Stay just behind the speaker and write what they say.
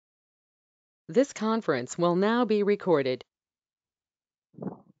This conference will now be recorded.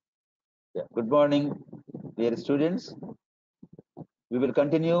 Good morning, dear students. We will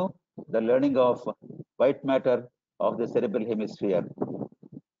continue the learning of white matter of the cerebral hemisphere.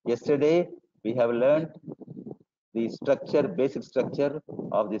 Yesterday, we have learned the structure, basic structure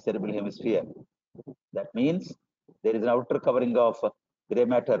of the cerebral hemisphere. That means there is an outer covering of gray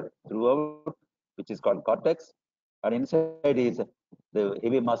matter throughout, which is called cortex, and inside is the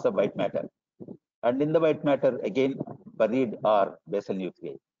heavy mass of white matter. And in the white matter, again, buried are basal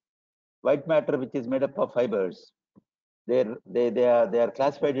nuclei. White matter, which is made up of fibers, they are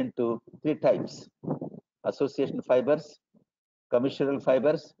classified into three types: association fibers, commissural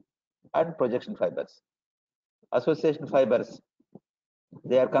fibers, and projection fibers. Association fibers,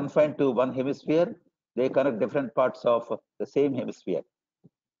 they are confined to one hemisphere. They connect different parts of the same hemisphere.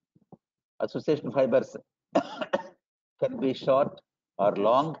 Association fibers can be short or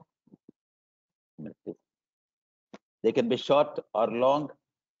long. They can be short or long.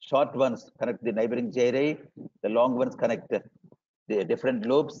 Short ones connect the neighboring gyri. The long ones connect the different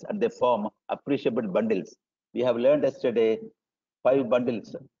lobes, and they form appreciable bundles. We have learned yesterday five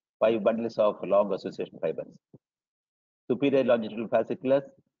bundles of long association fibers: superior longitudinal fasciculus,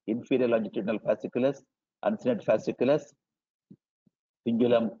 inferior longitudinal fasciculus, uncinate fasciculus,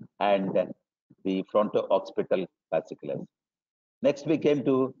 cingulum, and the fronto-occipital fasciculus. Next, we came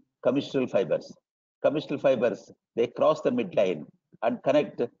to commissural fibers. Commissural fibers, they cross the midline and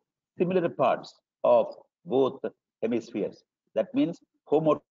connect similar parts of both hemispheres. That means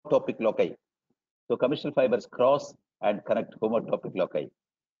homotopic loci. So commissural fibers cross and connect homotopic loci.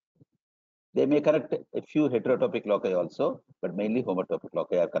 They may connect a few heterotopic loci also, but mainly homotopic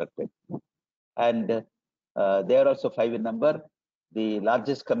loci are connected. And they are also five in number. The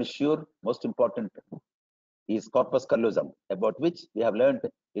largest commissure, most important, is corpus callosum, about which we have learned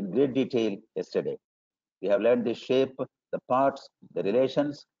in great detail yesterday. We have learned the shape, the parts, the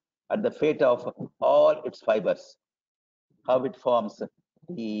relations, and the fate of all its fibers, how it forms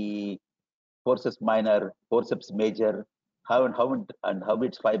the forceps minor, forceps major, how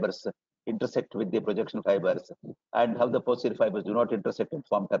its fibers intersect with the projection fibers, and how the posterior fibers do not intersect and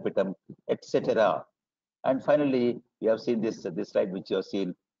form tapetum, etc. And finally, we have seen this slide which you have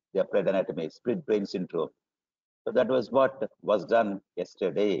seen, the applied anatomy, split brain syndrome. So that was what was done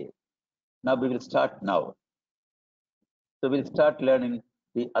yesterday. Now we will start now. So we'll start learning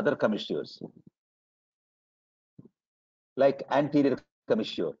the other commissures, like anterior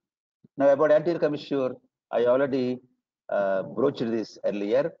commissure. Now about anterior commissure, I already broached this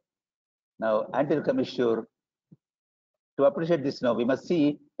earlier. Now anterior commissure, to appreciate this now, we must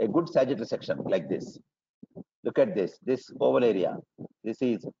see a good sagittal section like this. Look at this oval area. This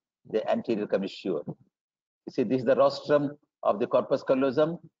is the anterior commissure. You see, this is the rostrum of the corpus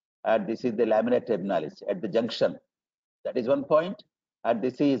callosum, and this is the lamina terminalis at the junction. That is one point. And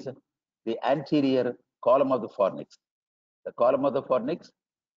this is the anterior column of the fornix. The column of the fornix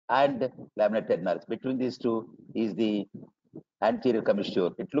and lamina terminalis. Between these two is the anterior commissure.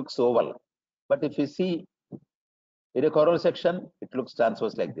 It looks oval. But if you see in a coronal section, it looks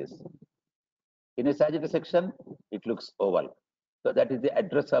transverse like this. In a sagittal section, it looks oval. So that is the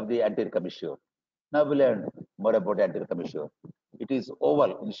address of the anterior commissure. Now we learn more about anterior commissure. It is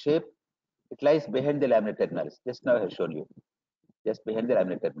oval in shape. It lies behind the lamina terminalis. Just now I have shown you. Just behind the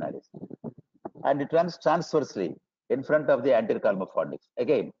lamina terminalis. And it runs transversely in front of the anterior column of fornix.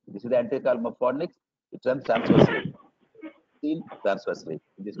 Again, this is the anterior column of fornix. It runs transversely. Seen transversely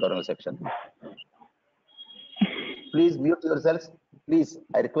in this coronal section. Please mute yourselves. Please,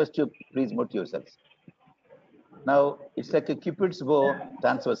 I request you, please mute yourselves. Now, it's like a Cupid's bow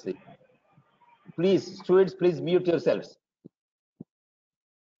transversely. Please, students, please mute yourselves.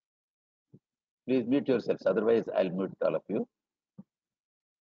 Please mute yourselves. Otherwise, I'll mute all of you.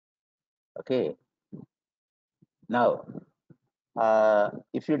 Okay. Now,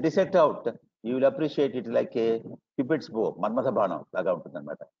 if you dissect out, you will appreciate it like a Cupid's bow, Manmatha Bana, laga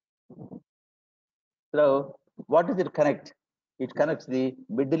untundannamata. So, what does it connect? It connects the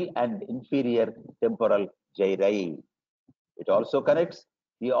middle and inferior temporal gyri. It also connects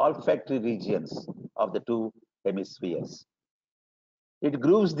the olfactory regions of the two hemispheres. It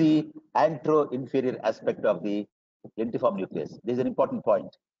grooves the antero-inferior aspect of the lentiform nucleus. This is an important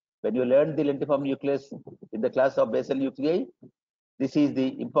point. When you learn the lentiform nucleus in the class of basal nuclei, this is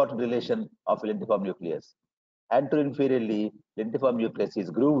the important relation of lentiform nucleus. Antero-inferiorly, lentiform nucleus is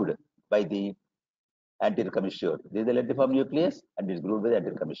grooved by the anterior commissure. This is the lentiform nucleus, and it is grooved by the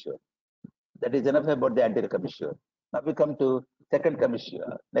anterior commissure. That is enough about the anterior commissure. Now we come to second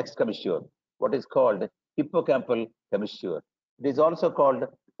commissure, next commissure, what is called hippocampal commissure. It is also called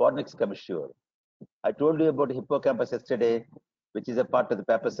fornix commissure. I told you about hippocampus yesterday, which is a part of the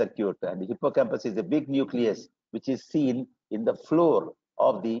Papa circuit. And the hippocampus is a big nucleus which is seen in the floor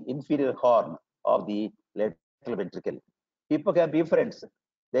of the inferior horn of the lateral ventricle. Hippocampi efferents,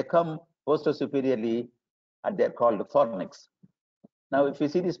 they come posterior-superiorly and they're called fornix. Now, if you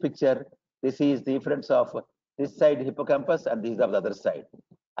see this picture, this is the difference of this side hippocampus and this is of the other side.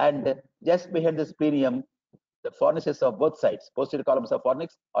 And just behind the splenium, the fornices of both sides, posterior columns of fornix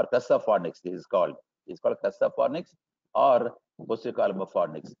or crus of fornix, this is called. It's called crus of fornix or posterior column of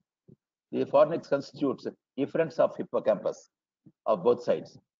fornix. The fornix constitutes efferents of hippocampus of both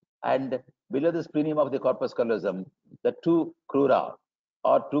sides. And below the splenium of the corpus callosum, the two crura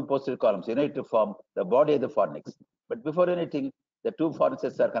or two posterior columns unite to form the body of the fornix. But before anything, the two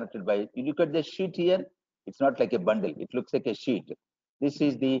fornices are connected by, you look at the sheet here, it's not like a bundle, it looks like a sheet. This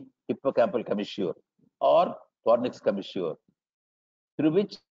is the hippocampal commissure or fornix commissure, through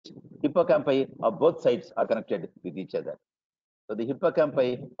which hippocampi of both sides are connected with each other. So the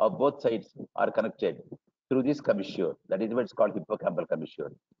hippocampi of both sides are connected through this commissure. That is what it's called hippocampal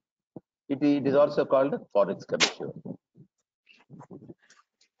commissure. It is also called fornix commissure.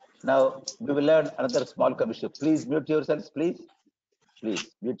 Now we will learn another small commissure. Please mute yourselves, please.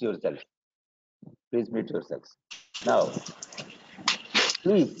 Please mute yourself. Please mute yourselves. Now,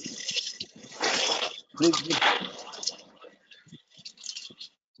 please mute.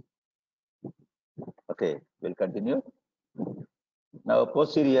 Okay, we'll continue. Now,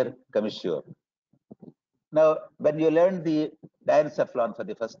 posterior commissure. Now, when you learn the diencephalon for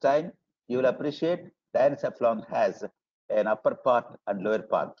the first time, you will appreciate diencephalon has an upper part and lower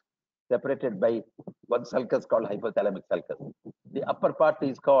part separated by one sulcus called hypothalamic sulcus. The upper part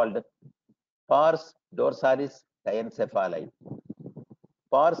is called pars dorsalis diencephali.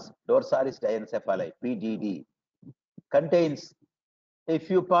 Pars dorsalis diencephali, PDD, contains a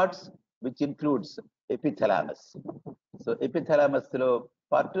few parts which includes epithalamus. So epithalamus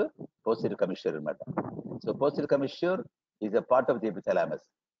part posterior commissure. So posterior commissure is a part of the epithalamus.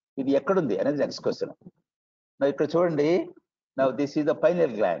 ఇది ఎక్కడుంది అనేది next question. Now ఇక్కడ చూడండి, now this is the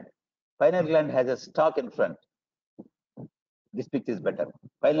pineal gland. Pineal gland has a stalk in front. This picture is better.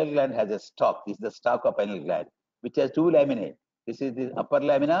 Pineal gland has a stalk. This is the stalk of pineal gland, which has two laminae. This is the upper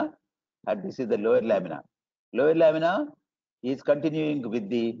lamina and this is the lower lamina. Lower lamina is continuing with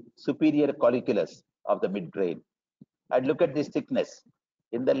the superior colliculus of the midbrain. And look at this thickness.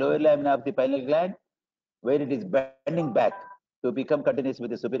 In the lower lamina of the pineal gland, where it is bending back to become continuous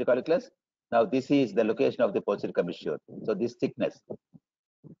with the superior colliculus, now this is the location of the posterior commissure. So this thickness.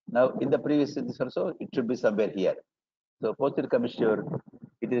 Now in the previous this also, it should be somewhere here. So posterior commissure,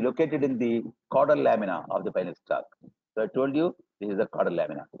 it is located in the caudal lamina of the pineal stalk. So I told you, this is the caudal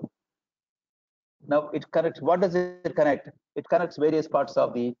lamina. Now it connects, what does it connect? It connects various parts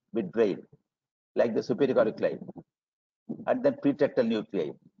of the midbrain, like the superior colliculi and then pretectal nuclei.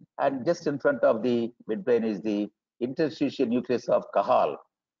 And just in front of the midbrain is the interstitial nucleus of Cajal.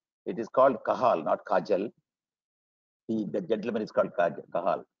 It is called Cajal, not Kajal. The gentleman is called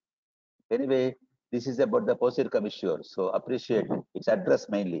Cajal. Anyway, this is about the posterior commissure. So appreciate its address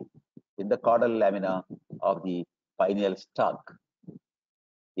mainly in the caudal lamina of the pineal stalk.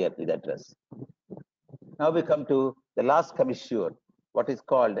 Here is the address. Now we come to the last commissure, what is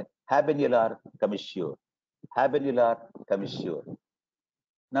called habenular commissure. Habenular commissure.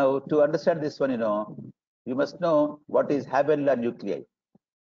 Now to understand this one, you must know what is habenular nuclei.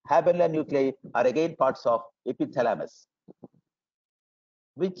 Habenular nuclei are again parts of epithalamus,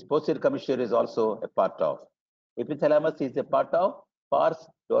 which posterior commissure is also a part of. Epithalamus is a part of pars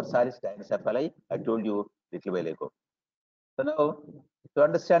dorsalis diencephali. I told you a little while ago. So now, to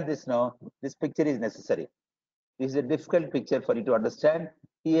understand this now, this picture is necessary. This is a difficult picture for you to understand.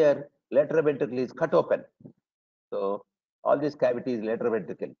 Here, lateral ventricle is cut open. So all this cavity is lateral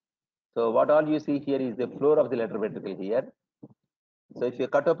ventricle. So what all you see here is the floor of the lateral ventricle here. So if you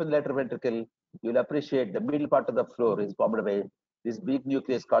cut open the lateral ventricle, you will appreciate the middle part of the floor is formed by this big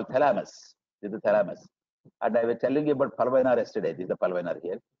nucleus called thalamus. This is the thalamus. And I was telling you about pulvinar yesterday. This is the pulvinar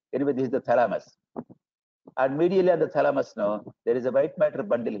here. Anyway, this is the thalamus. And medially on the thalamus now, there is a white matter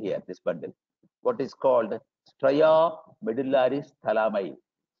bundle here, this bundle. What is called stria medullaris thalami.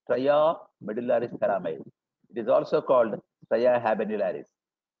 Stria medullaris thalami. It is also called stria habenularis.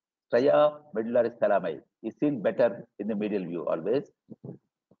 Stria medullaris thalami is seen better in the medial view always.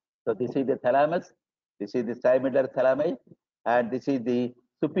 So this is the thalamus, this is the stria medullaris thalami, and this is the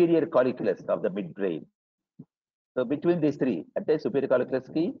superior colliculus of the midbrain. So between these three, at the superior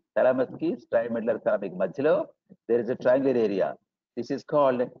colliculus ki, thalamus ki, stria medullaris thalamic madhyalo, there is a triangular area. This is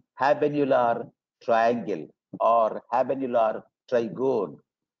called habenular triangle or habenular trigone.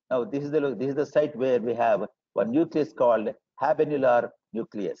 Now this is the site where we have one nucleus called habenular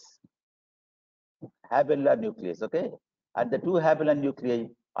nucleus. Habenular nucleus, okay? And the two habenular nuclei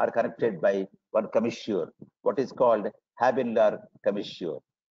are connected by one commissure, what is called habenular commissure.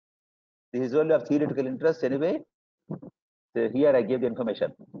 This is only of theoretical interest anyway. So here I give the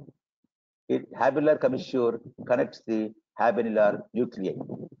information. Habenular commissure connects the habenular nuclei.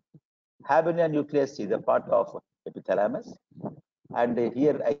 Habenular nucleus is a part of epithalamus, and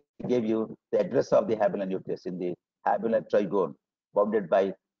here I gave you the address of the habenular nucleus in the habenular trigone, bounded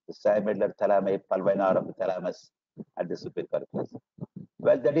by the cymedular thalami pulvinar of the thalamus and the superior corpus.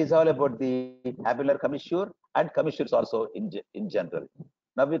 Well, that is all about the habenular commissure and commissures also in general.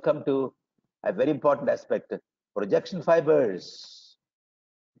 Now we come to a very important aspect: projection fibers.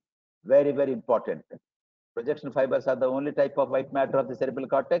 Very, very important. Projection fibers are the only type of white matter of the cerebral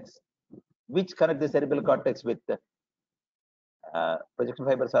cortex which connect the cerebral cortex with projection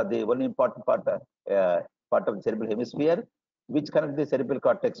fibers are the only important part of the cerebral hemisphere which connect the cerebral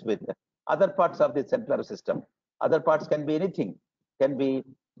cortex with other parts of the central nervous system. Other parts can be anything, can be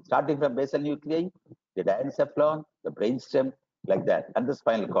starting from basal nuclei, the diencephalon, the brainstem, like that, and the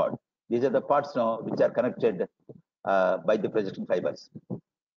spinal cord. These are the parts now which are connected by the projection fibers.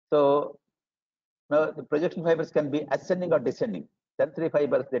 So now the projection fibers can be ascending or descending. Sensory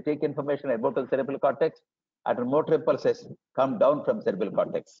fibers, they take information about the cerebral cortex, and motor impulses come down from cerebral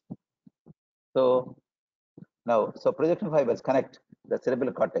cortex. So now, projection fibers connect the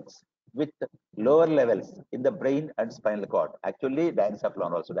cerebral cortex with lower levels in the brain and spinal cord. Actually,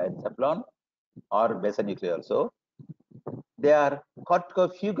 diencephalon or basal nuclei also. They are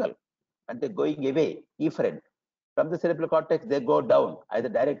corticofugal and they're going away, efferent. From the cerebral cortex, they go down either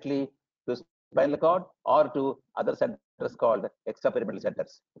directly to spinal cord or to other centers called extrapyramidal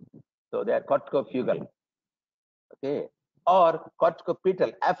centers. So they are corticofugal, okay, or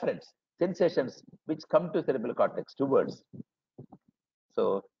corticopetal afferents, sensations which come to cerebral cortex towards.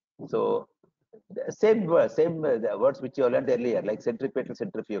 So same the words which you learned earlier, like centripetal,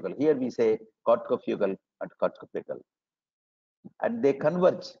 centrifugal. Here we say corticofugal and corticopetal, and they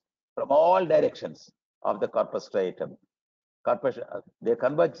converge from all directions of the corpus striatum. They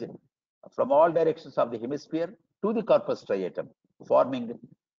converge from all directions of the hemisphere to the corpus striatum, forming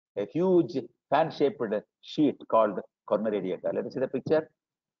a huge fan-shaped sheet called corona radiata. Let us see the picture.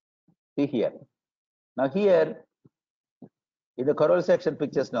 See here. Now here, in the coronal section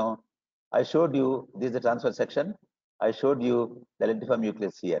pictures now, I showed you, this is the transfer section. I showed you the lentiform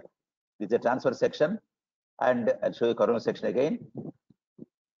nucleus here. This is the transfer section, and I'll show you coronal section again.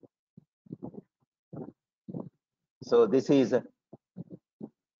 So this is the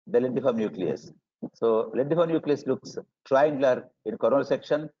lentiform nucleus. So lentiform nucleus looks triangular in coronal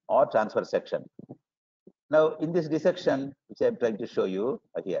section or transverse section. Now in this dissection, which I'm trying to show you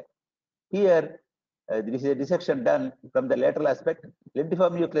here, this is a dissection done from the lateral aspect.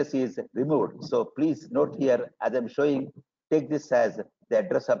 Lentiform nucleus is removed. So please note here, as I'm showing, take this as the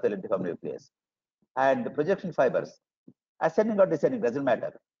address of the lentiform nucleus. And the projection fibers, ascending or descending, doesn't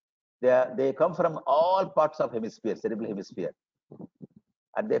matter. They come from all parts of hemisphere, cerebral hemisphere,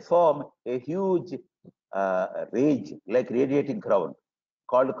 and they form a huge range like radiating crown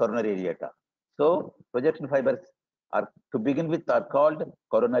called corona radiata. So projection fibers are, to begin with, are called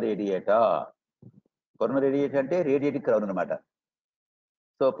corona radiata. Corona radiata ante radiating crown anamata.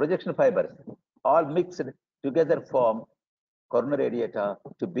 So projection fibers all mixed together form corona radiata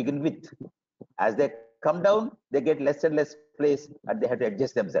to begin with. As they come down, they get less and less place and they have to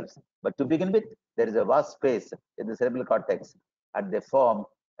adjust themselves. But to begin with, there is a vast space in the cerebral cortex and they form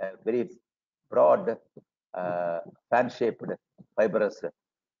a very broad fan-shaped fibrous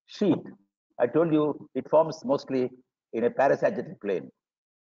sheet. I told you it forms mostly in a parasagittal plane.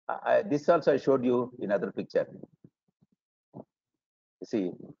 This also I showed you in other picture. You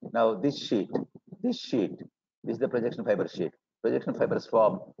see, now this sheet, this is the projection fiber sheet. Projection fibers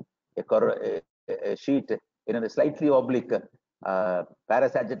form a sheet in a slightly oblique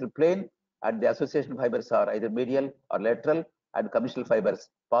parasagittal plane, and the association fibers are either medial or lateral, and commissure fibers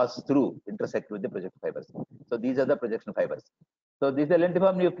pass through, intersect with the projection fibers. So these are the projection fibers. So this is the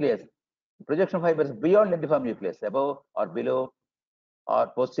lentiform nucleus. Projection fibers beyond lentiform nucleus, above or below or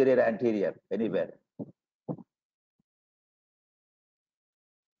posterior, anterior, anywhere.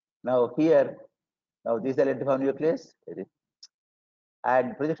 Now here, now this is the lentiform nucleus,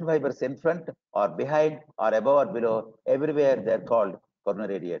 and projection fibers in front or behind or above or below, everywhere they are called corona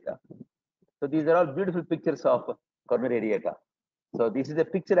radiata. So these are all beautiful pictures of corona radiata. So this is a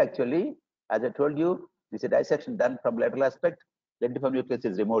picture actually, as I told you, this is a dissection done from lateral aspect. Lentiform nucleus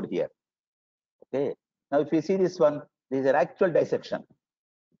is removed here. Okay. Now if you see this one, this is an actual dissection.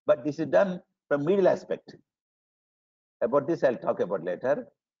 but this is done from medial aspect. About this, I'll talk about later.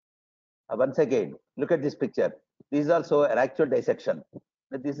 Once again, look at this picture. This is also an actual dissection.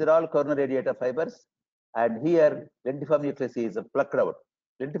 These are all coronary radiata fibers, and here lentiform nucleus is plucked out.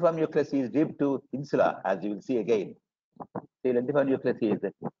 Lentiform nucleus is deep to insula, as you will see again. The lentiform nucleus is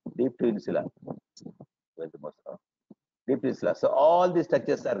deep to insula. Where's the most? Deep to insula. So all these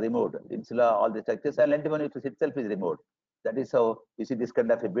structures are removed. Insula, all the structures, and lentiform nucleus itself is removed. That is how you see this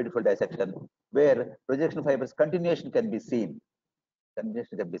kind of a beautiful dissection where projection fibers continuation can be seen.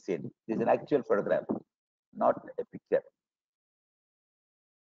 Continuation can be seen. This is an actual photograph, not a picture.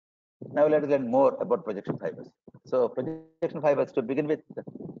 Now let us learn more about projection fibers. So projection fibers, to begin with,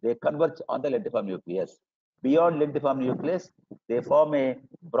 they converge on the lentiform nucleus. Beyond lentiform nucleus, they form a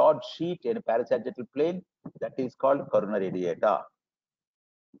broad sheet in a parasagittal plane that is called coronary radiata.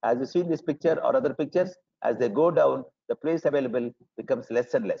 As you see in this picture or other pictures, as they go down, the place available becomes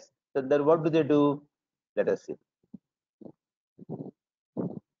less and less. So then what do they do? Let us see.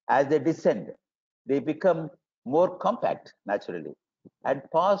 As they descend, they become more compact naturally and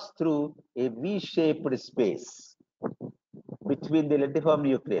pass through a V-shaped space between the lentiform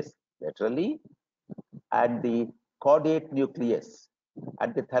nucleus laterally and the caudate nucleus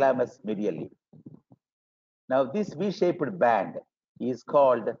and the thalamus medially. Now, this V-shaped band is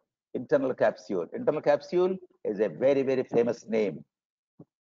called internal capsule. Internal capsule is a very, very famous name.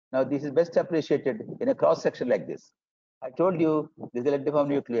 Now, this is best appreciated in a cross section like this. I told you this is a lentiform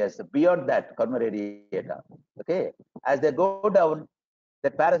nucleus. Beyond that, coronary radiata. Okay, as they go down,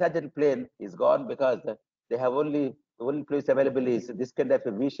 the parasagittal plane is gone because they have the only place available is this kind of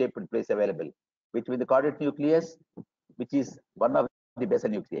a V-shaped place available between the caudate nucleus, which is one of the basal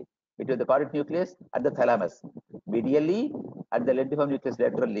nuclei, between the caudate nucleus and the thalamus. Medially and the lentiform nucleus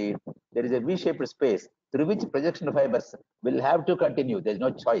laterally, there is a V-shaped space through which projection fibers will have to continue. There is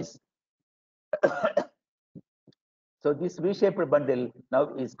no choice. So this V-shaped bundle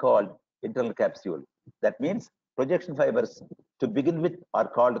now is called internal capsule. That means projection fibers to begin with are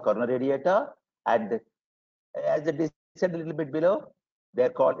called coronary radiata, and as they descend a little bit below, they are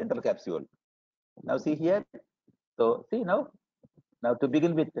called internal capsule. Now see here. So see now to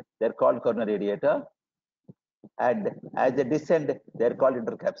begin with, they are called coronary radiata, and as they descend, they are called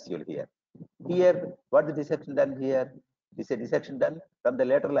internal capsule here. Here, what is the dissection done here? This is a dissection done from the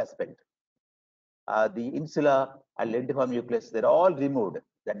lateral aspect. The insula and lentiform nucleus, they're all removed.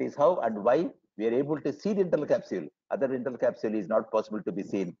 That is how and why we are able to see the internal capsule. Other internal capsule is not possible to be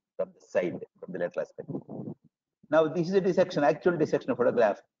seen from the side, from the lateral aspect. Now, this is a dissection, actual dissection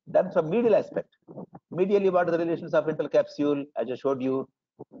photograph done from medial aspect. Medially, what are the relations of internal capsule? As I showed you,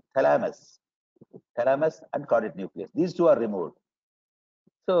 thalamus and caudate nucleus. These two are removed.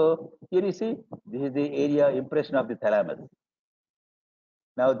 So here you see, this is the area impression of the thalamus.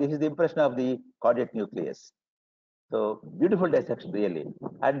 Now, this is the impression of the caudate nucleus. So beautiful dissection really.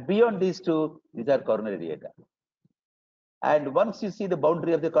 And beyond these two, these are coronary radiata. And once you see the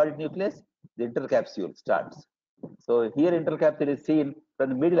boundary of the caudate nucleus, the intercapsule starts. So here intercapsule is seen from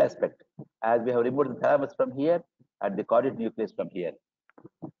the medial aspect, as we have removed the thalamus from here and the caudate nucleus from here.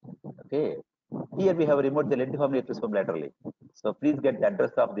 Okay. Here we have removed the lentiform nucleus from laterally. So please get the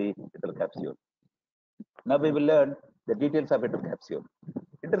address of the intercapsule. Now we will learn the details of intercapsule.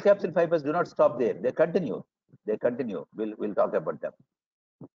 Intercapsule fibers do not stop there. They continue. We'll talk about them.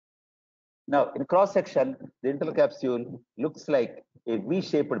 Now, in cross section, the intercapsule looks like a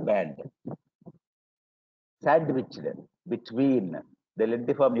V-shaped band sandwiched between the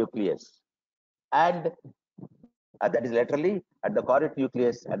lentiform nucleus and that is laterally at the caudate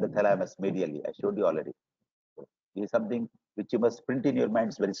nucleus and the thalamus medially. I showed you already. This is something which you must print in your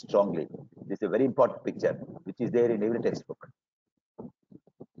minds very strongly. This is a very important picture which is there in every textbook.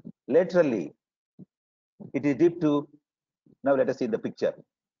 Laterally, it is deep to, now let us see the picture.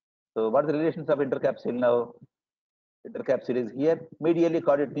 So what are the relations of intercapsule now? Intercapsule is here, medially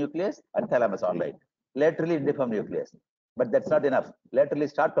caudate nucleus and thalamus, all right. Laterally lentiform nucleus, but that's not enough. Laterally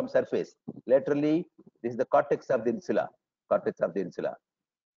start from surface. Laterally, this is the cortex of the insula. The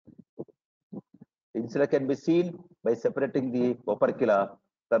insula can be seen by separating the opercula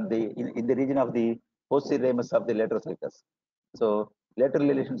from the in the region of the posterior ramus of the lateral sulcus. So lateral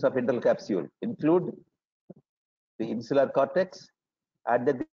relations of internal capsule include the insular cortex, and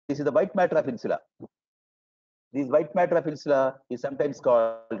then this is the white matter of insula. This white matter of insula is sometimes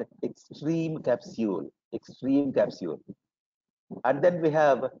called extreme capsule. And then we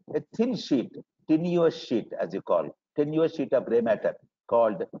have a thin sheet, tenuous sheet as you call, tenuous sheet of gray matter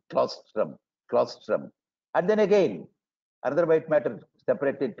called claustrum. And then again, another white matter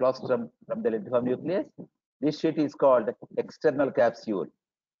separated claustrum from the lentiform nucleus. This sheet is called external capsule.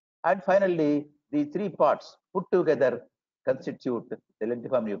 And finally, the three parts put together constitute the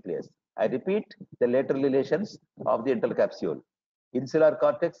lentiform nucleus. I repeat the lateral relations of the internal capsule. Insular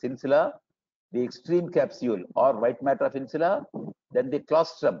cortex, insula, the extreme capsule or white matter of insula, then the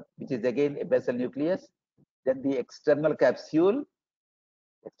claustrum, which is again a basal nucleus, then the external capsule,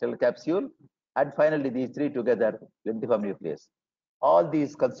 and finally these three together, lentiform nucleus. All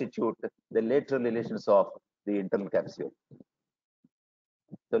these constitute the lateral relations of the internal capsule.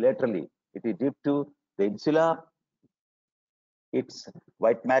 So laterally, it is deep to the insula, its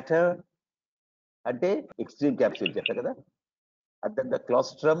white matter, and the extreme capsule, and then the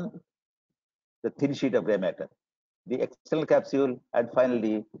claustrum, the thin sheet of gray matter, the external capsule, and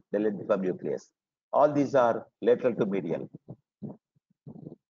finally the lentiform nucleus. All these are lateral to medial.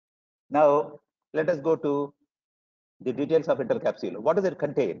 Now, let us go to the details of internal capsule. What does it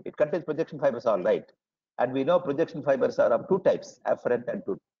contain? It contains projection fibers, all right. And we know projection fibers are of two types, afferent and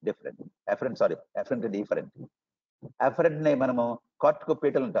different. Afferent and efferent. Afferent నే మనము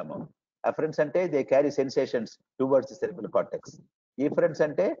కార్టికోపీటల్ అంటాము. Afferents అంటే they carry sensations towards the cerebral cortex. Efferents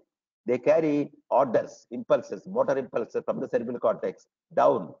అంటే they carry orders, impulses, motor impulses from the cerebral cortex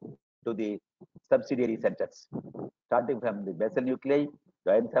down to the subsidiary centers, starting from the basal nuclei,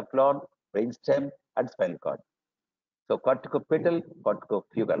 the encephalon, brainstem, and spinal cord. So corticopetal,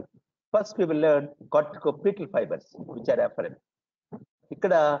 corticofugal. First, we will learn corticopetal fibers, which are afferent.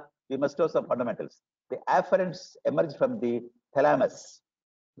 Ikkada, we must know some fundamentals. The afferents emerge from the thalamus.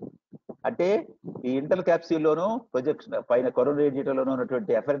 అంటే ఈ internal capsule లోను projection పైన coronary రేడియేటర్లోనూ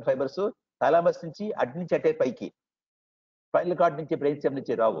ఉన్నటువంటి afferent fibres thalamus నుంచి అటు నుంచి అటే పైకి, spinal cord నుంచి బ్రెయిన్ స్టెమ్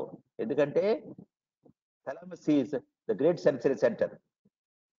నుంచి రావు. ఎందుకంటే thalamus is the great sensory center.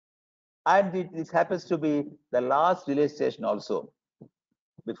 And this happens to be the last relay station also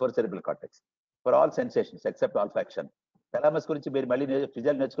before cerebral cortex for all sensations except olfaction. Thalamus గురించి మీరు మళ్ళీ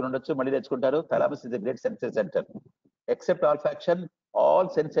ఫిజికల్ నేర్చుకుని ఉండొచ్చు, మళ్ళీ నేర్చుకుంటారు. Thalamus is the great sensory center. Except olfaction, all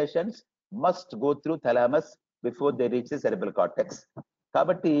sensations must go through thalamus before they reach the cerebral cortex.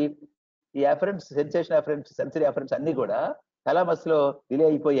 కాబట్టి ఈ afferents, sensation afferents, sensory afferents అన్ని కూడా thalamus లో రిలే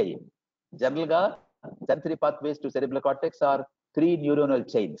అయిపోయాయి. జనరల్ గా sensory pathways to cerebral cortex are 3 neuronal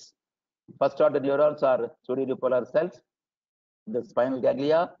chains. First order neurons are pseudopolar cells, the spinal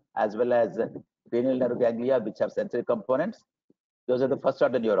ganglia, as well as cranial nerve ganglia, which have sensory components. Those are the first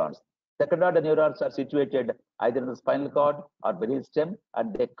order neurons. Second order neurons are situated either in the spinal cord or brain stem, and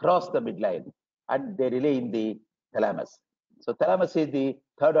they cross the midline and they relay in the thalamus. So thalamus is the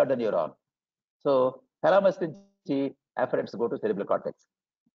third order neuron. So thalamus నుంచి afferents go to cerebral cortex.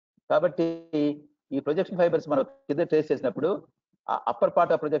 కాబట్టి ఈ projection fibres మనం కింద trace చేసినప్పుడు upper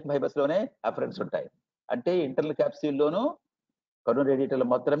part of projection fibres లోనే afferents ఉంటాయి. అంటే internal capsule లోను coronary రేడియేటర్లో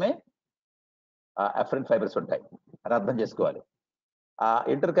మాత్రమే afferent ఫైబర్స్ ఉంటాయి అని అర్థం చేసుకోవాలి. ఆ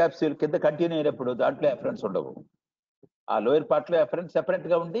ఇంటర్ క్యాప్సూల్ కింద కంటిన్యూ అయినప్పుడు దాంట్లో afferents ఉండవు. ఆ లోయర్ పార్ట్ లో afferents సెపరేట్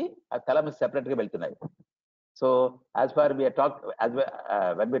గా ఉండి ఆ thalamus సెపరేట్ గా వెళ్తున్నాయి. So as far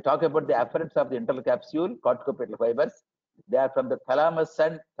when we talk about the afferents of the internal capsule, corticopetal fibers, they are from the thalamus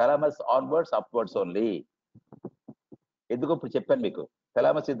and thalamus onwards, upwards only. ఎందుకు ఇప్పుడు చెప్పాను మీకు,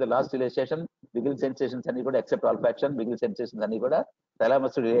 thalamus is the last relay station. మిగిలిన sensations అన్ని కూడా except ఆల్ఫాక్షన్, మిగిలిన sensations అన్ని కూడా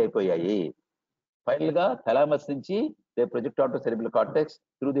thalamus రిలే అయిపోయాయి. ఫైనల్ గా thalamus నుంచి they project onto cerebral cortex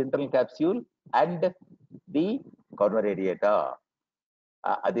through the internal capsule and the coronary radiator.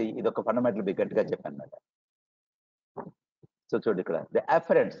 అది ఇదొక ఫండమెంటల్ మీకు గట్టిగా చెప్పాను అన్నమాట. సో చూడండి ఇక్కడ, the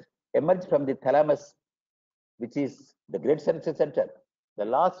afferents emerge from the thalamus, which is the great sensory center, the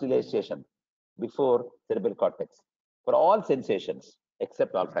last relay station before cerebral cortex for all sensations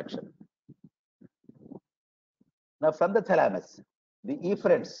except olfaction. Now from the thalamus, the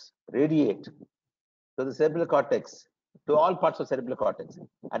efferents radiate to the cerebral cortex, to all parts of cerebral cortex,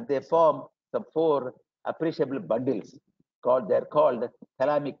 and they form some 4 appreciable bundles they're called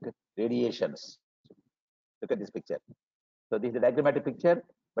thalamic radiations. Look at this picture. So this is a diagrammatic picture,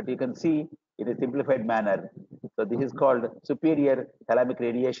 but you can see in a simplified manner. So this is called superior thalamic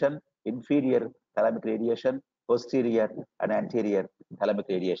radiation, inferior thalamic radiation, posterior and anterior thalamic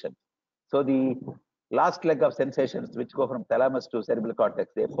radiation. So the last leg of sensations which go from thalamus to cerebral cortex,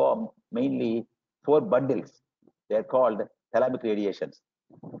 they form mainly 4 bundles. They are called thalamic radiations,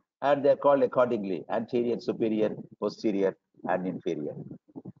 and they are called accordingly anterior, superior, posterior, and inferior.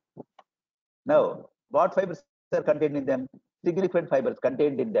 Now, what fibers are contained in them? Significant fibers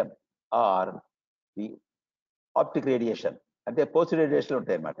contained in them are the optic radiation, and the posterior radiation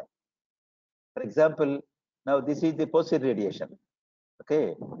ఉంటాయి అన్నమాట. For example, now this is the posterior radiation. Okay,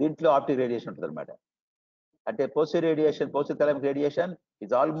 దీంట్లో optic radiation ఉంటుంది అన్నమాట. అంటే posterior thalamic radiation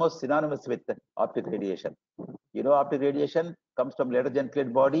is almost synonymous with optic radiation. You know, optic radiation comes from lateral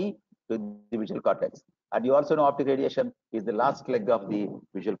geniculate body to the visual cortex, and you also know optic radiation is the last leg of the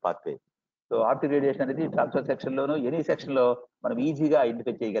visual pathway. So optic radiation అనేది transfer section లోను any section లో మనం ఈజీగా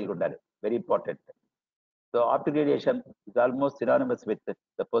identify చేయగలిగి ఉండాలి. Very important. So optic radiation is almost synonymous with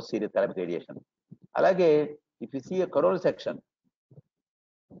the posterior thalamic radiation. అలాగే if you see a coronal section,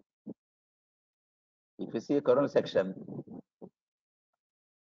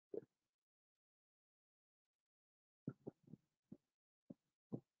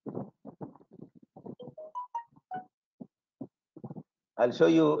 I'll show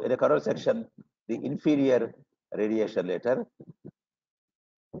you in a coronal section the inferior radiation later.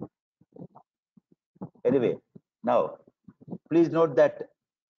 Anyway, now please note that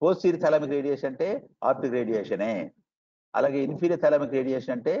posterior thalamic radiation అంటే optic radiation. అలాగే inferior thalamic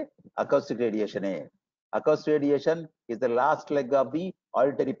radiation అంటే acoustic radiation. Acoustic radiation is the last leg of the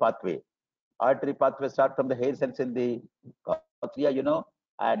auditory pathway. Auditory pathway start from the hair cells in the cochlea, you know,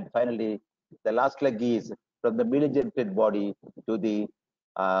 and finally the last leg is from the medial geniculate body to the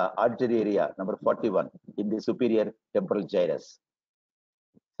auditory area number 41 in the superior temporal gyrus.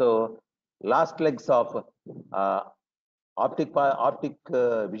 So last legs of optic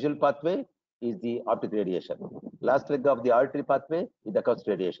visual pathway is the optic radiation. Last leg of the auditory pathway is the acoustic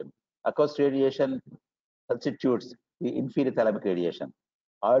radiation. Acoustic radiation constitutes the inferior thalamic radiation.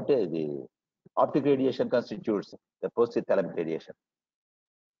 The optic radiation constitutes the posterior thalamic radiation.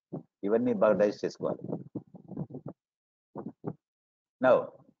 ఇవన్నీ బాగా digest చేసుకోవాలి. Now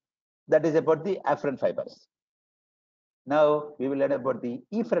that is about the afferent fibers. Now we will learn about the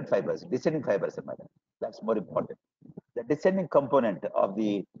efferent fibers, descending fibers. That's more important. The descending component of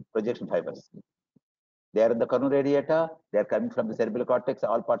the projection fibers. They are in the coronal radiata. They are coming from the cerebral cortex,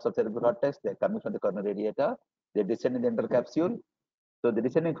 all parts of cerebral cortex. They are coming from the coronal radiata. They descend in the enteral capsule. So the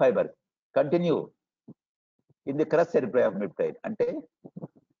descending fibers continue in the crus cerebri of midbrain. అంటే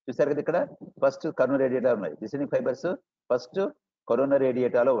చూసారు కదా ఇక్కడ first coronal radiata ఉన్నాయి. Descending fibers first coronal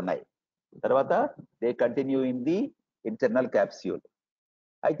radiata లో ఉన్నాయి. తర్వాత they continue in the internal capsule.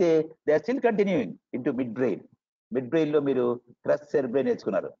 అయితే they are still continuing into midbrain. Midbrain లో మీరు crus cerebri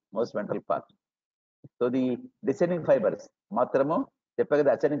నేర్చుకున్నారు, most ventral part. So the descending fibres మాత్రము చెప్పే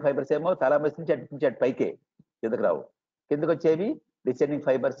కదా, అసెండింగ్ ఫైబర్స్ ఏమో థాలమస్ నుంచి అటు పైకే కిందకు రావు. కిందకు వచ్చేవి డిసెండింగ్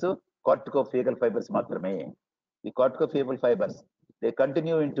ఫైబర్స్, కార్టికోఫేగల్ ఫైబర్స్ మాత్రమే. ఈ కార్టికోఫేగల్ fibres they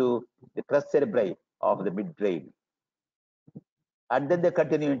continue into the crush సెరెబ్రై of the mid brain, and then they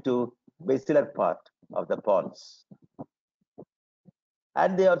continue into basilar part of the pans,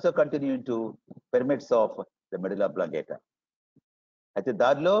 and they also continue into pyramids of the మెడులా ఆబ్లాంగేటా. అయితే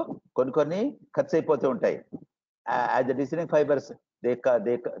దానిలో కొన్ని ఖర్చు అయిపోతూ ఉంటాయి. As the descending fibers, they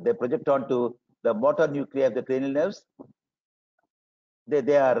project onto the motor nuclei of the cranial nerves.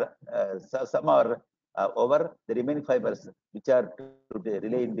 They are some are over. The remaining fibers, which are to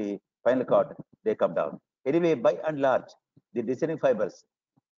relay in the spinal cord, they come down. Anyway, by and large, the descending fibers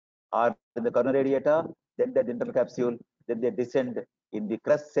are in the coronal radiata, then the internal capsule, then they descend in the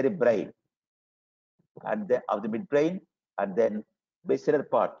crus cerebri and of the midbrain, and then basilar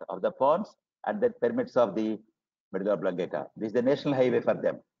part of the pons, and then pyramids of the medulla oblongata. This is the national highway for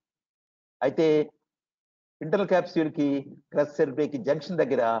them. అయితే internal capsule కి crush సెరెబ్రీ కి junction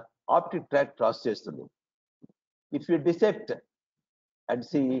దగ్గర optic tract cross చేస్తుంది. If you dissect and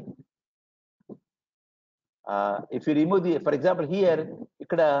C, if you remove the, for example here,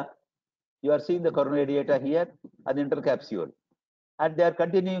 ఇక్కడ you are seeing the coronal radiata here and the internal capsule, and they are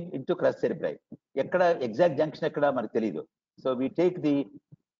continuing into crus cerebri. ఎక్కడ exact junction ఎక్కడ మనకు తెలియదు. So we take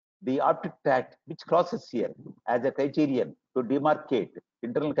the optic tract which crosses here as a criterion to demarcate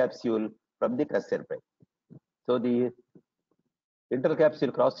internal capsule from the crus cerebri. So the internal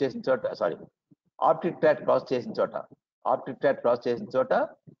capsule cross చేసిన చోట, optic tract cross చేసిన చోట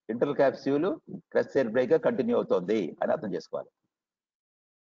internal capsule crus cerebri గా continue అవుతోంది అని అర్థం చేసుకోవాలి.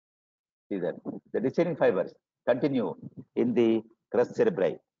 The descending fibers continue in the crus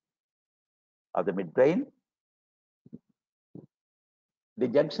cerebri of the midbrain, the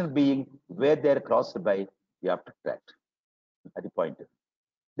junction being where they are crossed by the optic tract at the point.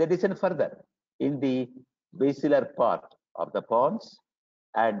 They descend further in the basilar part of the pons,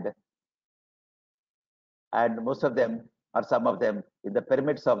 and most of them, or some of them, in the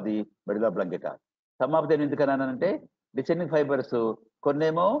pyramids of the medulla oblongata. Some of them ఎందుకనంటే descending fibers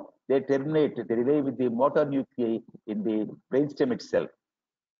కొన్నేమో they terminate, they relay with the motor nuclei in the brainstem itself.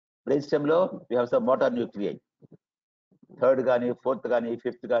 Brainstem లో we have some motor nuclei, third కానీ, fourth కానీ,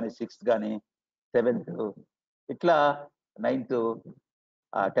 fifth కానీ, sixth కానీ, seventh, ఇట్లా ninth,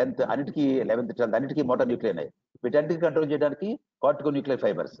 10th అన్నిటికీ 11th 12th అన్నిటికీ మోటార్ న్యూక్లియర్ ఉన్నాయి. వీటన్నిటికీ కంట్రోల్ చేయడానికి cortico nuclear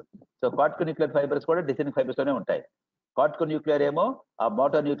fibres. So cortico nuclear fibres కూడా డిసెండింగ్ ఫైబర్స్ లోనే ఉంటాయి. కార్టికో న్యూక్లియర్ ఏమో ఆ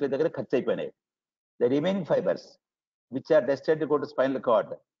మోటార్ న్యూక్లియర్ దగ్గర ఖర్చు అయిపోయినాయి. The remaining fibres which are డెస్టినెడ్ to go to spinal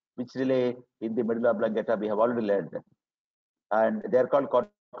cord which relay in the middle oblongata we have already learned, and they are called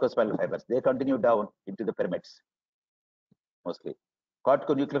corticospinal fibers. They continue down into the pyramids mostly.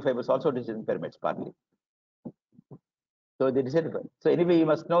 Corticonuclear fibers also descend in pyramids partly. So they descend. So anyway, you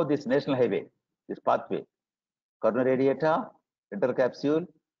must know this national highway, this pathway: coronary radiata, intercapsule,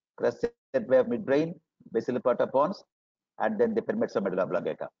 crescent way of midbrain, basilar part of pons, and then the pyramids of middle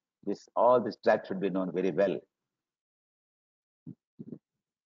oblongata. All this tract should be known very well.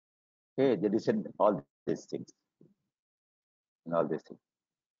 Okay, they descend all these things. All these things.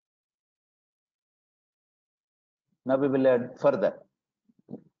 Now we will learn further.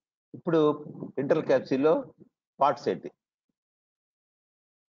 ఇప్పుడు internal క్యాప్సిల్లో parts ఏంటి,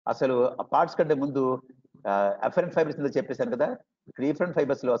 అసలు ఆ parts కంటే ముందు afferent fibres కింద చెప్పేశాను కదా. ఇక్కడ డిఫరెంట్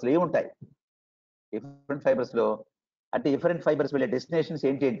ఫైబర్స్ లో అసలు ఏముంటాయి, డిఫరెంట్ ఫైబర్స్ లో అంటే డిఫరెంట్ ఫైబర్స్ వెళ్ళే డెస్టినేషన్స్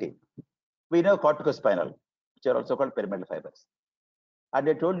ఏంటి? We know corticospinal, which are also called pyramidal fibers. And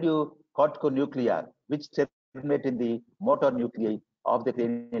I told you corticonuclear, which terminate in the motor nuclei of the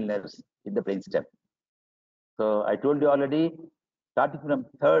cranial nerves in the brainstem. So I told you already, starting from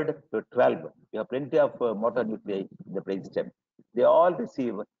 3rd to 12th, you have plenty of motor nuclei in the brainstem. They all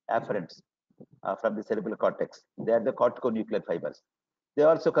receive afferents from the cerebral cortex. They are the corticonuclear fibers. They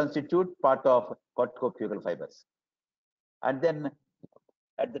also constitute part of corticofugal fibers. And then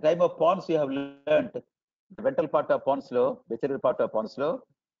at the time of pons, you have learned the ventral part of pons low, visceral part of pons low.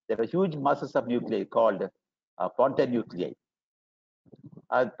 There are huge masses of nuclei called pontine nuclei.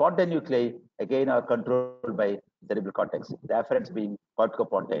 Pontine nuclei again are controlled by cerebral cortex. The afferents being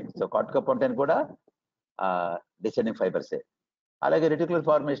corticopontine. So corticopontine kuda descending fibers. అలాగే reticular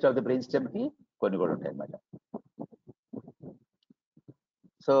formation of the brain stem కి కొన్ని కూడా ఉంటాయి అన్నమాట.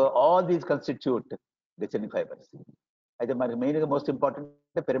 So all these constitute descending fibers. అయితే మనకి main గా most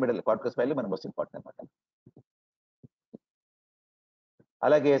important pyramidal కార్టికోస్పైనల్ మనకి మోస్ట్ ఇంపార్టెంట్ అన్నమాట.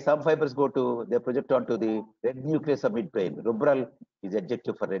 అలాగే some fibres go to they project on to the red nucleus of mid brain. రుబ్రల్ is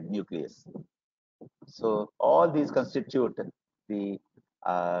adjective for red nucleus. So all these constitute the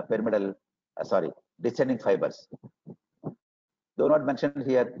pyramidal descending fibers. Though not mentioned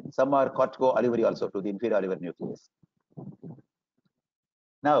here, some are cortico-olivary also to the inferior olivary nucleus.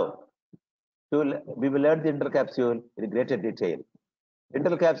 Now, we will learn the intercapsule in greater detail.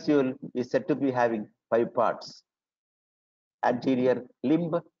 Intercapsule is said to be having 5 parts: anterior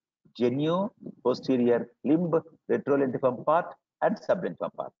limb, genu, posterior limb, retrolentiform part, and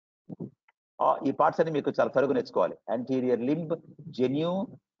sublentiform part. ఈ parts అన్ని మీకు చాలా త్వరగా నేర్చుకోవాలి. anterior limb, genu,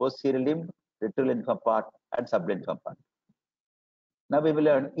 posterior limb, retrolentiform part, and sublentiform part. Now we will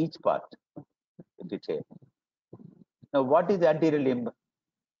learn each part in detail. Now, what is the anterior limb?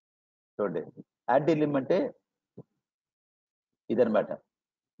 Anterior limb అంటే ఇదన్నమాట,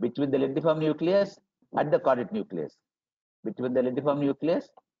 between the lentiform nucleus and the caudate nucleus. Between the lentiform nucleus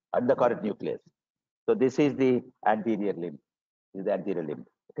and the caudate nucleus. So this is the anterior limb. This is the anterior limb.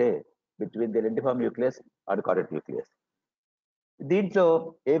 Okay, between the lentiform nucleus and caudate nucleus. దీంట్లో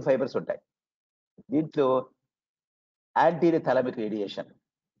ఏ fibres ఉంటాయి? దీంట్లో anterior thalamic radiation,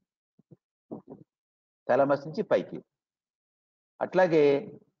 thalamus నుంచి పైకి. అట్లాగే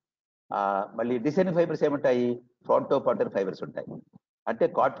మళ్ళీ descending fibres ఏముంటాయి? ఫ్రాంటోపాంటైన్ fibres ఉంటాయి. అంటే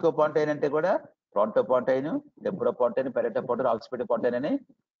కార్టికోపాంటైన్ అంటే కూడా ఫ్రాంటోపాంటైన్, టెంపరోపాంటైన్, పెరటోపాంటైన్, ఆక్సిపిటోపాంటైన్ అని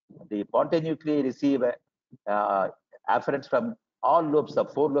the పాంటైన్ nuclei receive afferents from all lobes of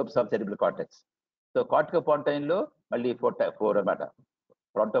 4 lobes of cerebral cortex. So కార్టికోపాంటైన్ లో మళ్ళీ 4 అన్నమాట.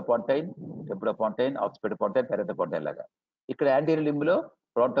 ఫ్రాంటోపాంటైన్, టెంపరోపాంటైన్, ఆక్సిపిటోపాంటైన్, పెరటోపాంటైన్ లాగా. ఇక్కడ యాంటీరియర్ లింబ్ లో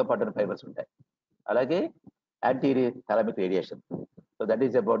ఫ్రాంటోపాంటైన్ ఫైబర్స్ ఉంటాయి. అలాగే anterior thalamic radiation. So that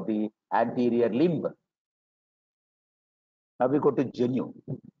is about the anterior limb. Now we go to జెన్యు.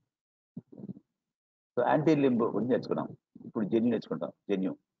 So anterior limb గురించి నేర్చుకున్నాం. ఇప్పుడు జెన్యు నేర్చుకుంటాం.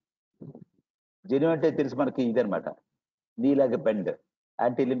 జెన్యు అంటే తెలుసు మనకి ఇదనమాట, నీలాగా bend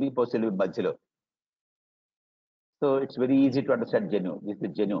anterior limb posterior limb మధ్యలో. So it's very easy to understand genu. This is the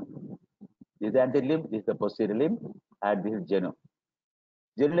genu. This is the anterior limb, this is the posterior limb, and this is genu.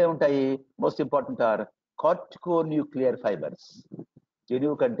 Genu lo untayi, most important are corticonuclear fibers. Genu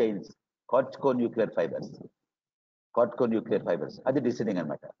contains corticonuclear fibers. Corticonuclear fibers. Adi descending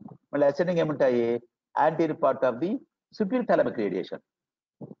anamata. Malli ascending em untayi? Anterior part of the superior thalamic radiation.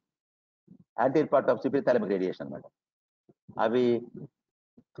 Anterior part of superior thalamic radiation anamata. Avi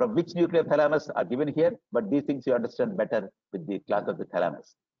from which nuclear thalamus are given here, but these things you understand better with the class of the thalamus.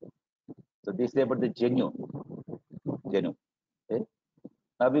 So this is about the genu. Okay?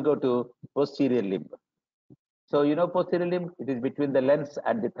 Now we go to posterior limb. So you know posterior limb, it is between the lens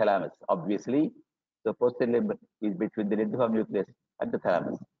and the thalamus, obviously. So posterior limb is between the lentiform nucleus and the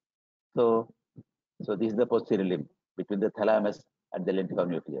thalamus. So this is the posterior limb between the thalamus and the lentiform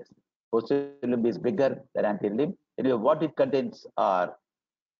nucleus. Posterior limb is bigger than anterior limb. Anyway, what it contains are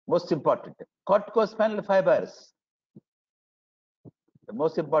most important corticospinal fibers. The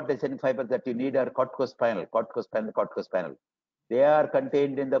most important essential fibers that you need are corticospinal. They are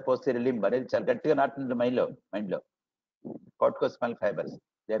contained in the posterior limb. అనేది చాలా గట్టిగా నాటుతుంది మైండ్లో. Corticospinal fibers,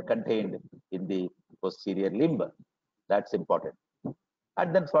 they are contained in the posterior limb. That's important. And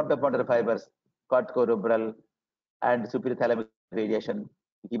then frontotemporal fibers, corticoruberal and superior thalamic radiation,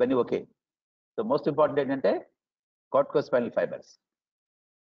 ఇవన్నీ okay. So most important ఏంటంటే corticospinal fibers.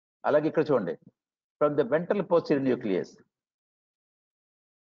 అలాగే ఇక్కడ చూడండి, from the ventral posterior nucleus.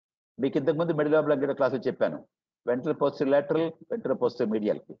 మీకు ఇంతకుముందు middle ఆబ్లాంగేటర్ క్లాసులు చెప్పాను. Ventral posterior lateral, ventral posterior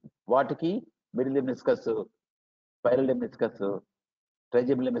medial వాటికి మిడిల్ లెమిస్కస్, స్పైరల్ లెమిస్కస్,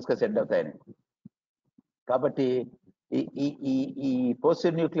 ట్రైజెమినల్ లెమిస్కస్ ఎండ్ అవుతాయని. కాబట్టి ఈ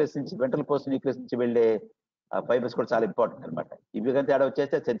పోస్టీరియర్ న్యూక్లియస్ నుంచి, వెంట్రల్ పోస్టీరియర్ న్యూక్లియస్ నుంచి వెళ్ళే ఫైబర్స్ కూడా చాలా ఇంపార్టెంట్ అనమాట. ఇవి కానీ తేడా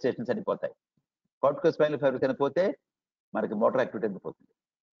వచ్చేస్తే సెన్సేషన్స్ అనిపోతాయి. కార్టికోస్పైనల్ ఫైబర్ కనిపోతే మనకి మోటార్ యాక్టివిటీ పోతుంది.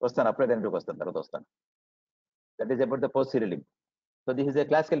 వస్తాను, అప్పుడే దానికి వస్తాను, తర్వాత వస్తాను. That is about the posterior limb. So this is a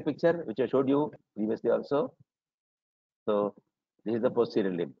classical picture which I showed you previously also. So this is the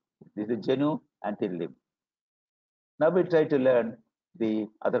posterior limb. This is the genu anterior limb. Now we try to learn the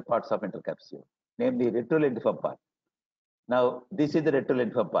other parts of intercapsule, namely retrolentiform part. Now this is the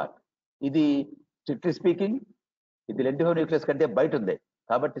retrolentiform part. ఇది strictly speaking, ఇది lentiform nucleus కంటే బయట ఉంది.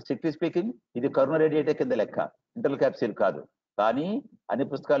 కాబట్టి strictly speaking ఇది coronary radiator కింద లెక్క, internal capsule కాదు. కానీ అన్ని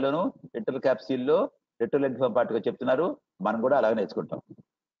పుస్తకాల్లోనూ ఇంటర్నల్ క్యాప్సూల్లో retrolentiform part గా చెప్తున్నారు. మనం కూడా అలాగే నేర్చుకుంటాం.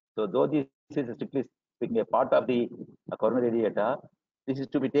 So though this is strictly speaking a part of the coronary radiata, this is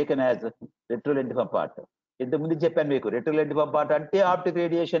to be taken as retrolentiform part. ఇంతకు ముందు చెప్పాను మీకు, retrolentiform part అంటే optic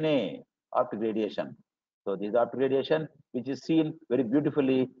radiation. So this is optic radiation which is seen very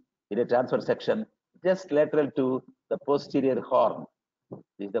beautifully in a transverse section just lateral to the posterior horn.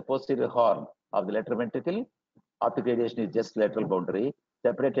 This is the posterior horn of the lateral ventricle. Optic radiation is just lateral boundary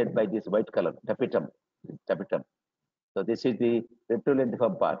separated by this white color tapetum. So this is the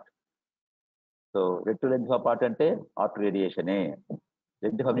retrolentiform part. So retrolentiform part అంటే optic radiation.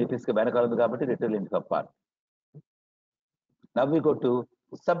 Lentiform nucleus కి వెనకాల ఉంది కాబట్టి retrolentiform part. Now we go to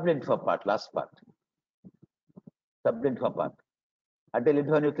sublentiform part, last part. Sublentiform part అంటే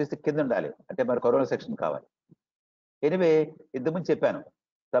lentiform nucleus కింద ఉండాలి, అంటే మరి కరోనా సెక్షన్ కావాలి. ఎనివే ఇంతకుముందు చెప్పాను,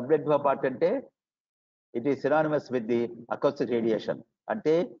 sublentiform part అంటే it is synonymous with the acoustic radiation.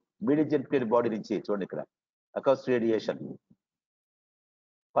 అంటే medial genital body నుంచి చూడండి ఇక్కడ acoustic radiation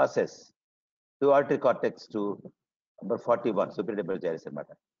passes to auditory cortex to number 41 superior temporal gyrus అన్నమాట.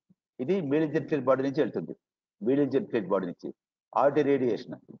 ఇది medial genital body నుంచి వెళ్తుంది. medial genital body నుంచి auditory radiation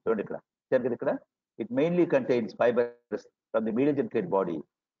చూడండి ఇక్కడ it mainly contains fibers from the medial genital body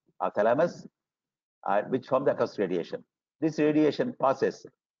of thalamus which form the acoustic radiation. This radiation passes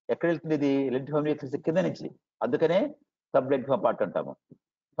ఎక్కడ వెళ్తుంది? ఇది lentiform nucleus కింద నుంచి, అందుకనే sublentiform part అంటాము.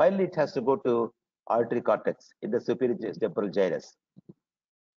 Finally it has to go to auditory cortex in the superior temporal gyrus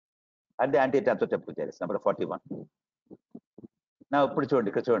and the anterior temporal gyrus number 41. Now ఇప్పుడు చూడండి,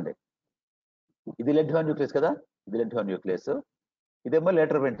 ఇక్కడ చూడండి, ఇది lentiform nucleus కదా, ఇది lentiform nucleus, ఇదేమో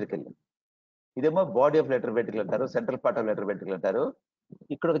lateral ventricle, ఇదేమో బాడీ ఆఫ్ lateral ventricle అంటారు, central part of lateral ventricle అంటారు.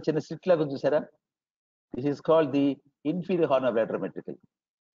 ఇక్కడ ఒక చిన్న స్లిట్ లాగా చూసారా, this is called the inferior horn of lateral ventricle.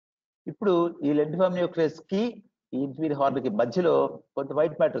 ఇప్పుడు ఈ lentiform nucleus కి ఈ ఇన్ఫీరియర్ హార్న్ కి మధ్యలో కొంత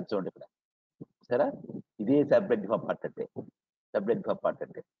వైట్ మ్యాటర్ చూడండి ఇక్కడ, సరే, ఇదే sublentiform part అంటే.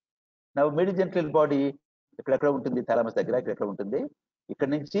 నా medial genital బాడీ ఎక్కడ ఉంటుంది? థాలమస్ దగ్గర ఇక్కడ ఉంటుంది. ఇక్కడ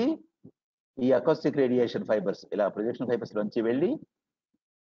నుంచి ఈ అకౌస్టిక్ రేడియేషన్ ఫైబర్స్ ఇలా ప్రొజెక్షన్ ఫైబర్స్ నుంచి వెళ్ళి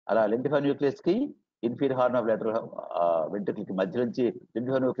అలా lentiform nucleus కి inferior horn of lateral ventricle కి మధ్య నుంచి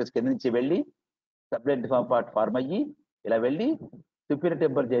lentiform nucleus కింద నుంచి వెళ్ళి sublentiform part ఫార్మ్ అయ్యి ఇలా వెళ్ళి superior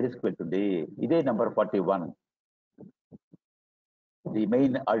temporal gyrus కి వెళ్తుంది. ఇదే number 41, the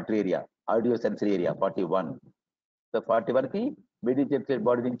main auditory area, audio sensory area 41. So 41 కి medial genital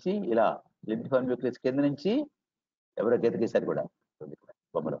బాడీ నుంచి ఇలా lentiform nucleus కింద నుంచి ఎవరో గీతగీసారు కూడా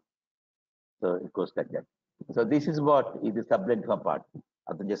బొమ్మలో. So it goes like that. So this is what ఇది sublentiform part.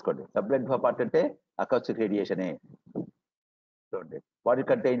 అర్థం చేసుకోండి, sublentiform part అంటే acoustic radiation. చూడండి, body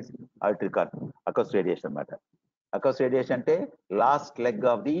contains auditory acoustic radiation అన్నమాట. acoustic radiation అంటే last leg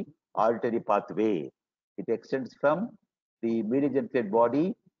of the auditory pathway. It extends from the medial genital body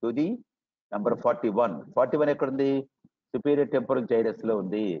to the number 41. 41 ఎక్కడ ఉంది? superior temporal gyrus లో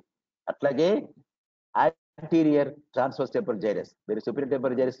ఉంది. అట్లాగే anterior transverse temporal gyrus. మీరు superior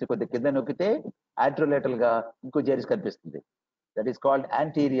temporal gyrus ని కొద్దిగా కింద నొక్కితే anterolateral గా ఇంకో gyrus కనిపిస్తుంది. That is called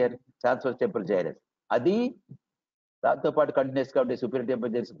anterior transverse temporal gyrus. అది దాంతో పాటు కంటిన్యూస్ గా ఉండే superior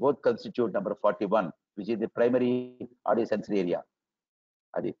temporal gyrus both constitute number 41, which is the primary audio sensory area.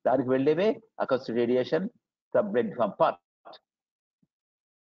 అది దానికి వెళ్ళేవే acoustic radiation, sublentiform part.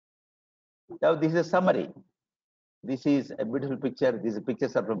 Now this is a summary. This is a beautiful picture. These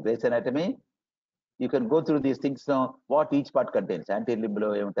pictures are from Gray's Anatomy. You can go through these things now, what each part contains. Anterior limb లో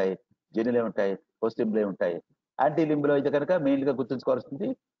ఏముంటాయి, జెనిల్ ఏముంటాయి, post limb లో ఏముంటాయి. Anti limb లో అయితే కనుక main గా గుర్తుంచుకోవాల్సింది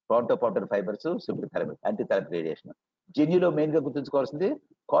ఫ్రాంటోపార్టల్ fibres, simple anti therapy radiation. జెన్యులో main గా గుర్తుంచుకోవాల్సింది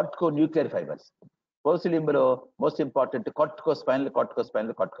cortico nuclear fibres. Post limb లో most important cortico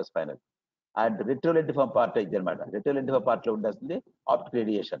spinal and రెట్రోలెంటిఫామ్ part ఇది అనమాట. రెట్రోలెంటిఫామ్ పార్ట్ లో ఉండాల్సింది ఆప్టిక్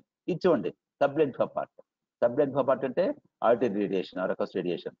రేడియేషన్. ఇది చూడండి సబ్లెంటిఫామ్ పార్ట్. సబ్లెంటిఫామ్ పార్ట్ అంటే auditory radiation are acoustic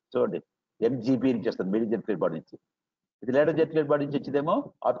radiation. చూడండి ఎంజీబీ నుంచి వస్తుంది, మీడియం జెనిటల్ బాడీ నుంచి. ఇది లేటర్ జెనిటల్ బాడీ నుంచి వచ్చేదేమో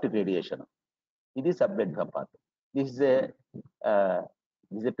ఆప్టిక్ రేడియేషన్. ఇది సబ్లెంటిఫామ్ part. This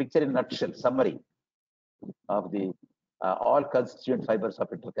is a picture in nutshell summary of the all constituent fibres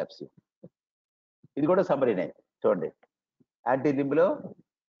of ఇంటర్కాప్స్యూల్. ఇది కూడా సమ్మరీనే చూడండి. యాంటీ లింబ్ లో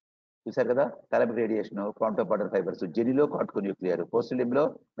చూసారు కదా thalamic radiation, ఫ్రాంటోపార్టల్ fibres, జెనిలో cortico nuclear, post limb లో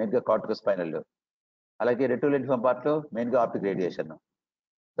మెయిన్ గా కార్టికో స్పైనల్, అలాగే రెట్రోలెంటిఫామ్ పార్ట్ లో మెయిన్ గా ఆప్టిక్ రేడియేషన్,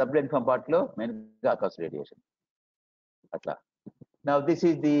 సబ్లెంటిఫామ్ పార్ట్ లో మెయిన్ గా అకౌస్టిక్ రేడియేషన్. అట్లా. Now this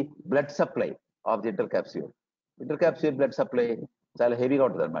is the blood supply of the ఇంటర్కాప్స్యూల్. ఇంటర్కాప్స్యూల్ blood supply చాలా హెవీగా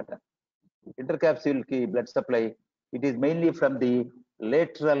ఉంటుంది అనమాట. ఇంటర్కాప్స్యూల్ కి blood supply it is mainly from the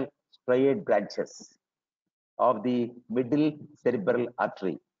lateral స్ట్రయేడ్ branches of the middle cerebral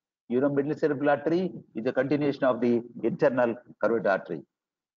artery. You know, middle cerebral artery is a continuation of the internal carotid artery.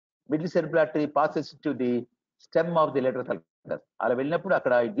 Middle cerebral artery passes to the stem of the lateral sulcus. అలా వెళ్ళినప్పుడు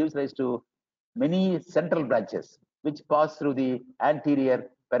అక్కడ it gives rise to many central branches which pass through the anterior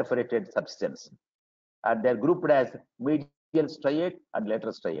perforated substance, and they are grouped as medial striate and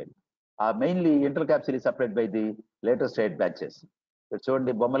lateral striate. Mainly intercapsule is supplied by the lateral striate branches.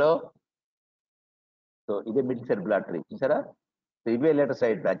 చూడండి బొమ్మలో. So ఇదే middle cerebral artery చూసారా. So ఇవే later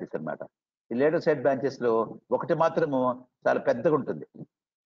side branches అనమాట. ఈ later side branches లో ఒకటి మాత్రము చాలా పెద్దగా ఉంటుంది,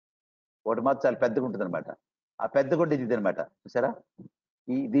 అనమాట. ఆ పెద్దగా ఉండేది ఇది అనమాట చూసారా.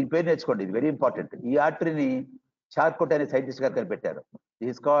 దీని పేరు నేర్చుకోండి, ఇది వెరీ ఇంపార్టెంట్. ఈ ఆర్టరీని చార్కోట్ అనే సైంటిస్ట్ గారు కనిపెట్టారు.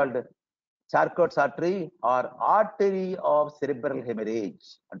 This is called చార్కోట్స్ artery are artery of cerebral haemorrhage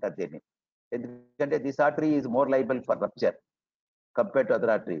అంటారు దీన్ని. ఎందుకంటే this artery is more liable for rupture compared to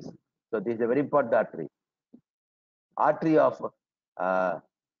other arteries. So this is a very important artery. Artery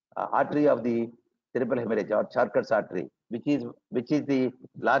of the cerebral hemorrhage or Charcot's artery, which is the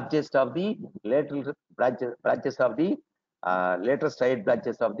largest of the lateral branches of the lateral striate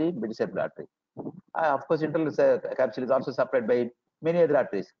branches of the middle cerebral artery. Of course, internal capsule is also supplied by many other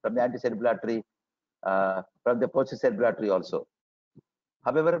arteries, from the antecerebral artery, from the postcerebral artery also.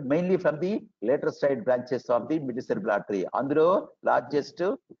 However, mainly from the lateral striate branches of the middle cerebral artery. అందులో largest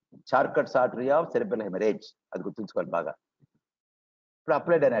చార్కట్స్ artery of cerebral haemorrhage. అది గుర్తుంచుకోవాలి బాగా. ఇప్పుడు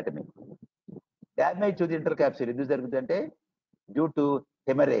applied anatomy. Damage to the inter capsule ఎందుకు జరుగుతుందంటే due to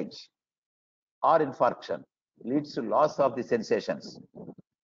haemorrhage are infarction leads to loss of the sensations.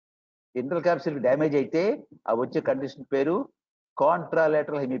 Inter capsule damage అయితే ఆ వచ్చే కండిషన్ పేరు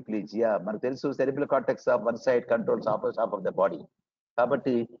కాంట్రాలేటరల్ హెమిప్లీజియా. మనకు తెలుసు cerebral cortex of one side controls opposite half of the body.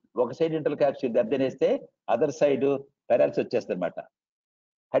 కాబట్టి ఒక side inter capsule దెబ్బతినేస్తే other side paralysis వచ్చేస్తుంది అనమాట.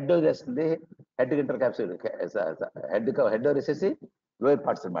 హెడ్ వదిలేస్తుంది, head inter capsule head వదిలేసేసి lower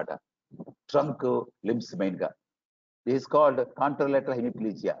parts అనమాట, ట్రంక్, లిమ్స్ మెయిన్ గా. దిస్ కాల్డ్ కాంట్రాలేటరల్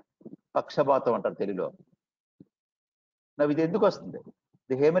హెమిప్లీజియా, పక్షపాతం అంటారు తెలుగులో. ఇది ఎందుకు వస్తుంది?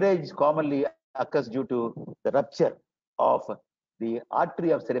 The haemorrhage commonly occurs due to the rupture of the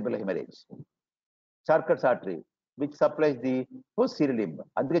artery of cerebral haemorrhage, చార్కట్స్ artery, which supplies the posterior limb.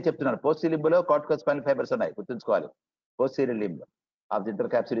 అందుకే చెప్తున్నాను, posterior limb లో cortical spinal fibers ఉన్నాయి, గుర్తుంచుకోవాలి. posterior limb of the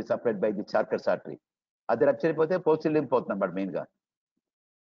intercapsule is supplied by the Charcot's artery. అది rupture అయిపోతే posterior limb పోతుంది అన్నమాట main గా.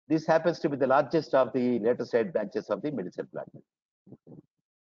 This happens to be the largest of the lateral side branches of the middle cerebral artery.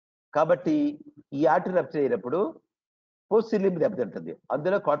 కాబట్టి ఈ artery rupture అయినప్పుడు posterior limb దెబ్బతింటుంది,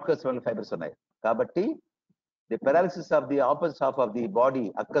 అందులో cortical spinal fibers ఉన్నాయి. కాబట్టి the paralysis of the opposite half of the body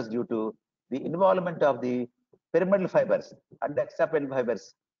occurs due to the involvement of the pyramidal fibers and extrapyramidal fibers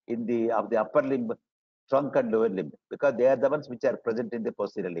in the upper limb, trunk and lower limb, because they are the ones which are present in the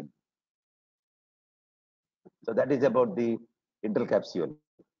posterior limb. So that is about the intercapsule.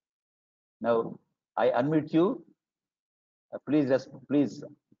 Now I unmute you. Please,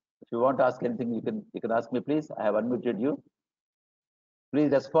 if you want to ask anything, you can ask me, please. I have unmuted you.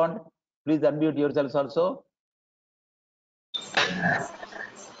 Please respond. Please unmute yourselves also.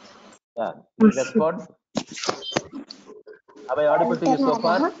 Yeah, please respond. Am I audible to you so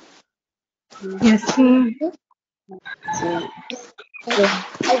far? Yes.